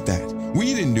 He did that.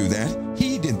 We didn't do that.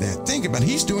 He did that. Think about it.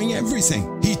 He's doing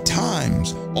everything. He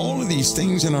times all of these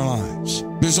things in our lives.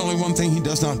 There's only one thing He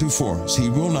does not do for us. He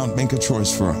will not make a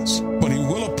choice for us, but He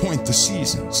will appoint the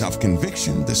seasons of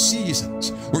conviction, the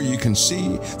seasons where you can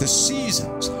see, the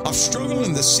seasons of struggle,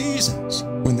 and the seasons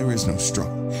when there is no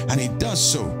struggle. And He does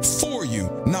so for you,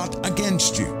 not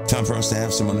against you. Time for us to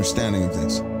have some understanding of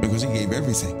this, because he gave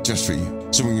everything just for you.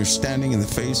 So when you're standing in the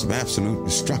face of absolute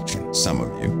destruction, some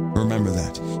of you, remember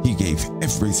that he gave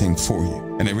everything for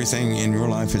you. And everything in your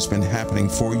life has been happening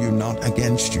for you, not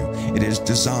against you. It is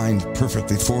designed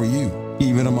perfectly for you,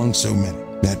 even among so many.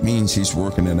 That means he's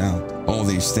working it out. All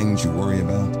these things you worry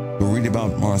about. Go read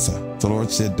about Martha. The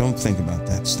Lord said, don't think about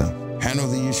that stuff. Handle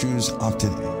the issues of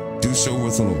today. Do so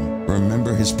with the Lord.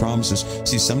 Remember his promises.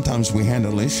 See, sometimes we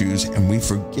handle issues and we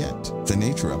forget the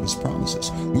nature of his promises.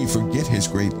 We forget his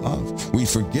great love. We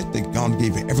forget that God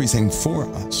gave everything for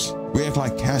us. We act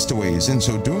like castaways. In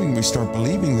so doing, we start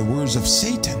believing the words of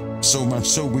Satan. So much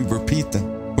so we repeat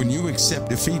them. When you accept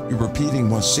defeat, you're repeating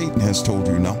what Satan has told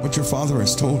you, not what your father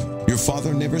has told you. Your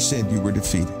father never said you were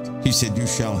defeated. He said you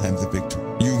shall have the victory.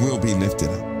 You will be lifted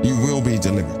up. You will be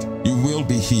delivered. You will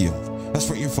be healed. That's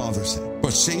what your father said.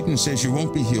 But Satan says you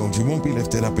won't be healed, you won't be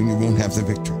lifted up, and you won't have the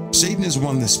victory. Satan is the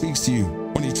one that speaks to you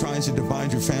when he tries to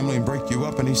divide your family and break you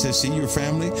up, and he says, see your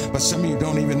family, but some of you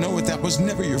don't even know it. That was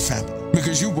never your family,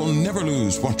 because you will never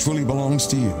lose what truly belongs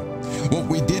to you. What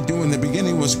we did do in the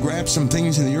beginning was grab some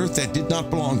things in the earth that did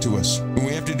not belong to us, and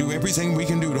we have to do everything we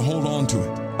can do to hold on to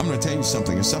it. I'm going to tell you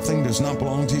something. If something does not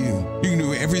belong to you, you can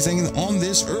do everything on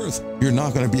this earth. You're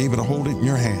not going to be able to hold it in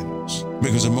your hands,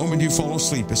 because the moment you fall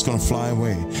asleep, it's going to fly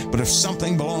away. But if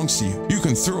something belongs to you, you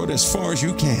can throw it as far as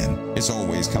you can. It's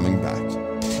always coming back.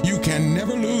 You can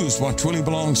never lose what truly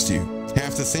belongs to you.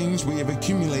 Half the things we have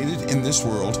accumulated in this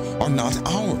world are not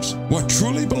ours. What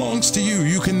truly belongs to you,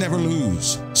 you can never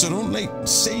lose. So don't let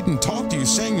Satan talk to you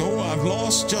saying, oh, I've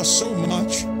lost just so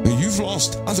much. You've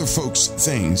lost other folks'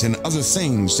 things and other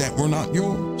things that were not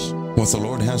yours. What the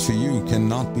Lord has for you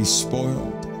cannot be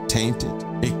spoiled, tainted.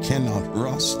 It cannot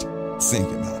rust. Think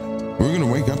about it. We're going to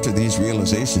wake up to these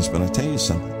realizations, but I'll tell you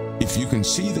something. If you can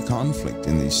see the conflict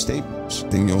in these statements,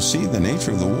 then you'll see the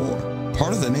nature of the war.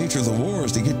 Part of the nature of the war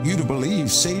is to get you to believe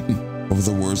Satan over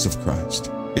the words of Christ.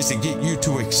 It's to get you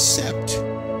to accept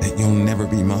that you'll never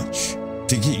be much.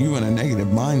 To get you in a negative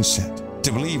mindset.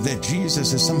 To believe that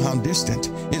Jesus is somehow distant.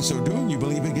 In so doing, you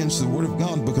believe against the word of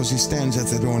God because he stands at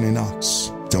the door and he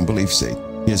knocks. Don't believe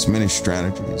Satan. He has many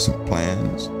strategies and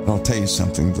plans. But I'll tell you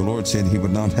something. The Lord said he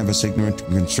would not have us ignorant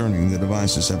concerning the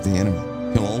devices of the enemy.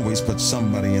 He'll always put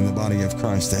somebody in the body of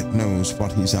Christ that knows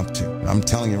what he's up to. I'm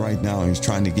telling you right now, he's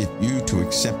trying to get you to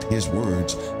accept his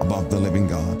words above the living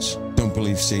gods. Don't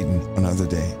believe Satan another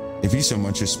day. If he so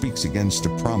much as speaks against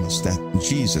a promise that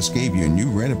Jesus gave you and you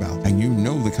read about, and you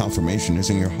know the confirmation is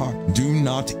in your heart, do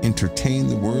not entertain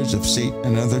the words of Satan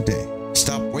another day.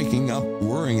 Stop waking up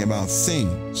worrying about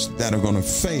things that are going to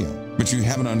fail, but you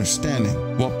have an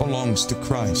understanding. What belongs to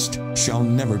Christ shall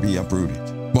never be uprooted.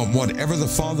 But whatever the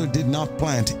Father did not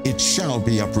plant, it shall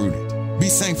be uprooted. Be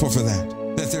thankful for that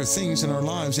there are things in our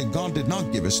lives that God did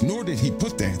not give us, nor did he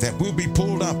put there, that will be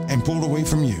pulled up and pulled away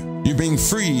from you. You're being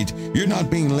freed. You're not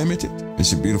being limited.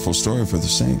 It's a beautiful story for the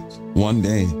saints. One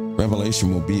day,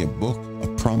 Revelation will be a book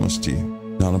of promise to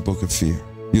you, not a book of fear.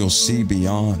 You'll see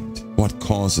beyond what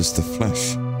causes the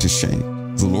flesh to shake.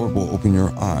 The Lord will open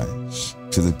your eyes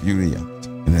to the beauty of it,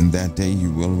 and in that day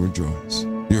you will rejoice.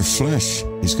 Your flesh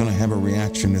is going to have a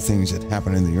reaction to things that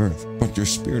happen in the earth, but your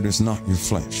spirit is not your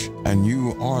flesh, and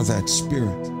you are that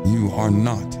spirit. You are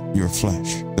not your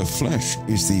flesh. The flesh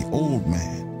is the old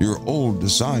man, your old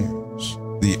desires,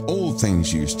 the old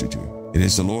things you used to do. It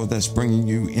is the Lord that's bringing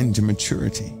you into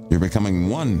maturity. You're becoming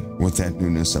one with that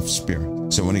newness of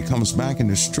spirit. So when he comes back and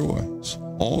destroys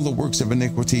all the works of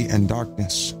iniquity and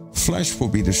darkness, flesh will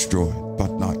be destroyed,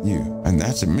 but not you. And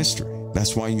that's a mystery.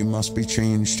 That's why you must be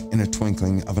changed in a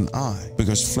twinkling of an eye,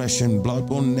 because flesh and blood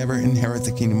will never inherit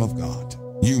the kingdom of God.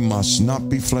 You must not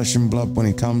be flesh and blood when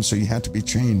he comes, so you have to be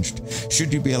changed.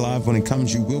 Should you be alive when he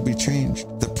comes, you will be changed.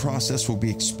 The process will be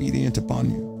expedient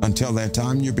upon you. Until that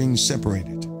time, you're being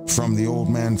separated from the old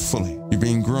man fully. You're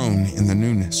being grown in the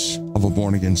newness of a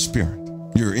born-again spirit.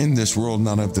 You're in this world,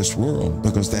 not of this world,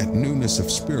 because that newness of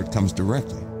spirit comes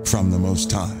directly from the Most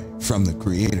High, from the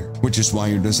Creator, which is why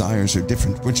your desires are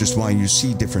different, which is why you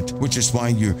see different, which is why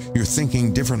you're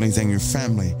thinking differently than your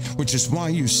family, which is why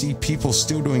you see people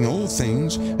still doing old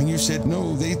things, and you said,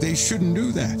 no, they shouldn't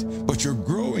do that. But you're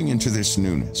growing into this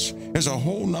newness. There's a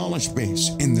whole knowledge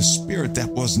base in the spirit that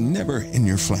was never in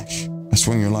your flesh. That's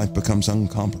when your life becomes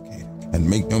uncomplicated. And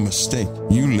make no mistake,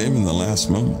 you live in the last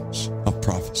moments of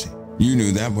prophecy. You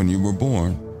knew that when you were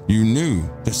born. You knew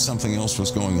that something else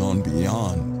was going on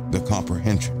beyond the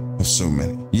comprehension of so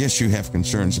many. Yes, you have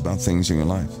concerns about things in your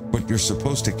life, but you're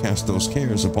supposed to cast those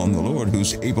cares upon the Lord,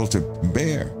 who's able to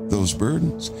bear those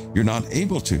burdens. You're not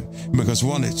able to, because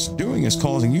what it's doing is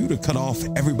causing you to cut off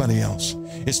everybody else.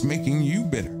 It's making you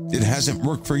bitter. It hasn't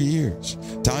worked for years.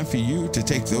 Time for you to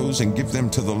take those and give them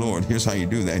to the Lord. Here's how you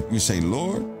do that. You say,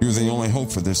 Lord, you're the only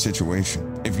hope for this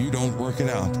situation. If you don't work it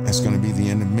out, that's going to be the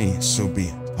end of me. So be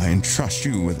it. I entrust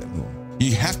you with it, Lord.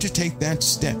 You have to take that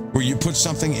step where you put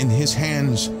something in his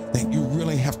hands that you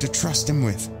really have to trust him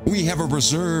with. We have a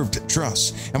reserved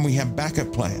trust, and we have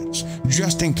backup plans.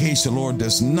 Just in case the Lord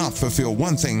does not fulfill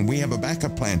one thing, we have a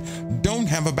backup plan. Don't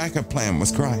have a backup plan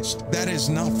with Christ. That is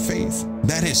not faith.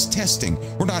 That is testing.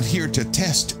 We're not here to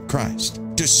test Christ,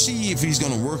 to see if he's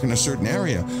going to work in a certain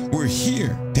area. We're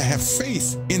here to have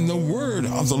faith in the word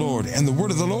of the Lord, and the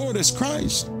word of the Lord is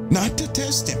Christ, not to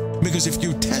test him. Because if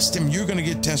you test him, you're going to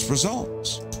get test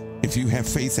results. If you have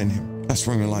faith in him, that's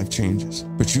when your life changes.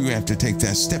 But you have to take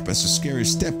that step. It's a scary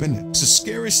step, isn't it? It's a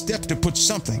scary step to put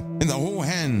something in the whole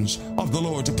hands of the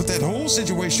Lord, to put that whole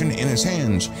situation in his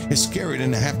hands. It's scary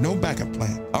than to have no backup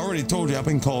plan. I already told you I've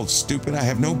been called stupid. I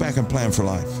have no backup plan for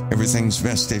life. Everything's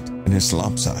vested and it's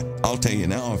lopsided. I'll tell you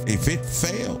now, if it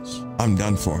fails, I'm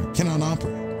done for. It cannot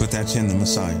operate. But that's in the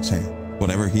Messiah's hand.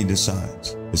 Whatever he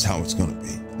decides is how it's going to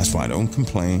be. That's why I don't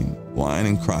complain, whine,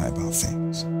 and cry about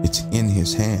things. It's in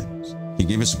his hands. He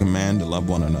gave us a command to love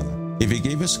one another. If he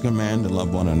gave us a command to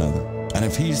love one another, and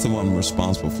if he's the one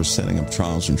responsible for setting up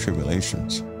trials and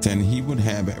tribulations, then he would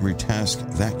have every task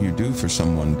that you do for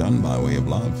someone done by way of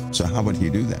love. So how would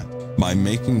he do that? By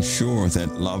making sure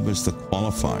that love is the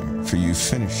qualifier for you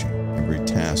finishing every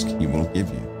task he will give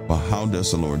you. Well, how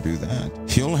does the Lord do that?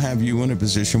 He'll have you in a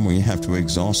position where you have to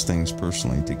exhaust things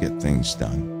personally to get things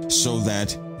done, so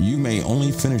that you may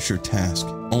only finish your task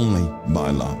only by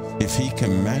love. If he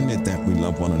commanded that we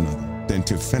love one another, then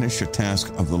to finish a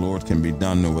task of the Lord can be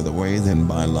done no other way than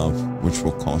by love, which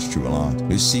will cost you a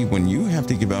lot. You see, when you have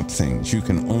to give up things, you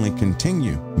can only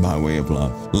continue by way of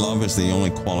love. Love is the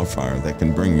only qualifier that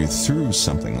can bring you through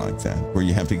something like that, where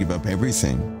you have to give up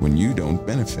everything when you don't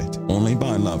benefit. Only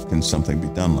by love can something be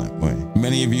done that way.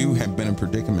 Many of you have been in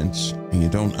predicaments and you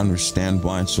don't understand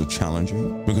why it's so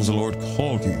challenging, because the Lord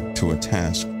called you to a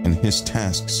task, and his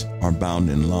tasks are bound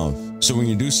in love. So when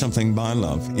you do something by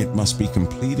love, it must be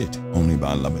completed only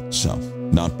by love itself,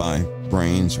 not by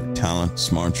brains or talent,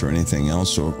 smarts, or anything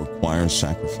else, so it requires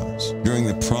sacrifice. During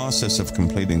the process of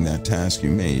completing that task, you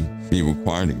may be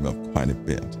required to give up quite a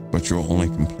bit, but you'll only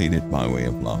complete it by way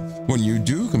of love. When you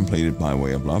do complete it by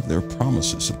way of love, there are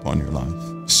promises upon your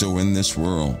life. So in this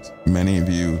world, many of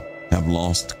you have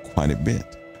lost quite a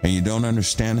bit, and you don't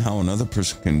understand how another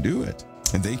person can do it.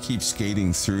 And they keep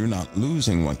skating through, not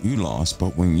losing what you lost,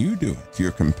 but when you do it,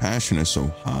 your compassion is so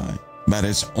high that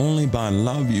it's only by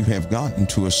love you have gotten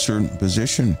to a certain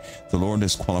position. The Lord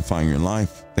is qualifying your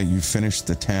life, that you finish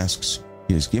the tasks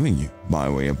he is giving you by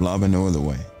way of love and no other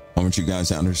way. I want you guys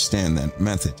to understand that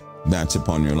method. That's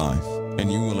upon your life. And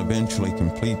you will eventually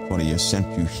complete what he has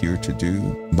sent you here to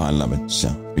do by love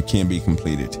itself. It can't be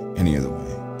completed any other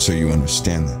way. So you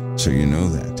understand that, so you know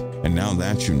that. And now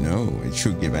that you know, it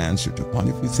should give answer to quite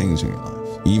a few things in your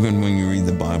life. Even when you read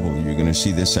the Bible, you're going to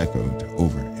see this echoed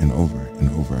over and over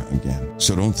and over again.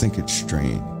 So don't think it's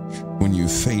strange when you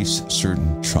face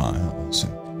certain trials,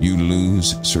 you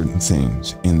lose certain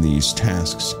things in these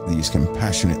tasks, these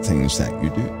compassionate things that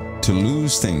you do. To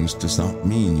lose things does not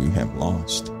mean you have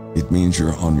lost. It means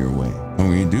you're on your way. And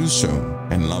when you do so,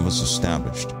 and love is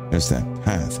established as that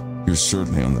path, you're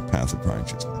certainly on the path of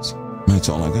righteousness. That's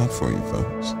all I got for you,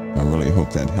 folks. I really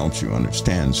hope that helps you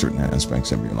understand certain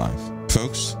aspects of your life.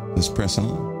 Folks, let's press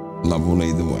on. Love will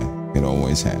lead the way. It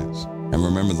always has. And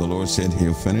remember, the Lord said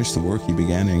he'll finish the work he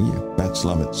began in you. That's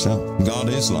love itself. God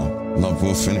is love. Love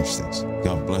will finish this.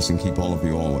 God bless and keep all of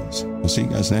you always. We'll see you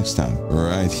guys next time,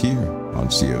 right here on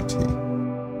COT.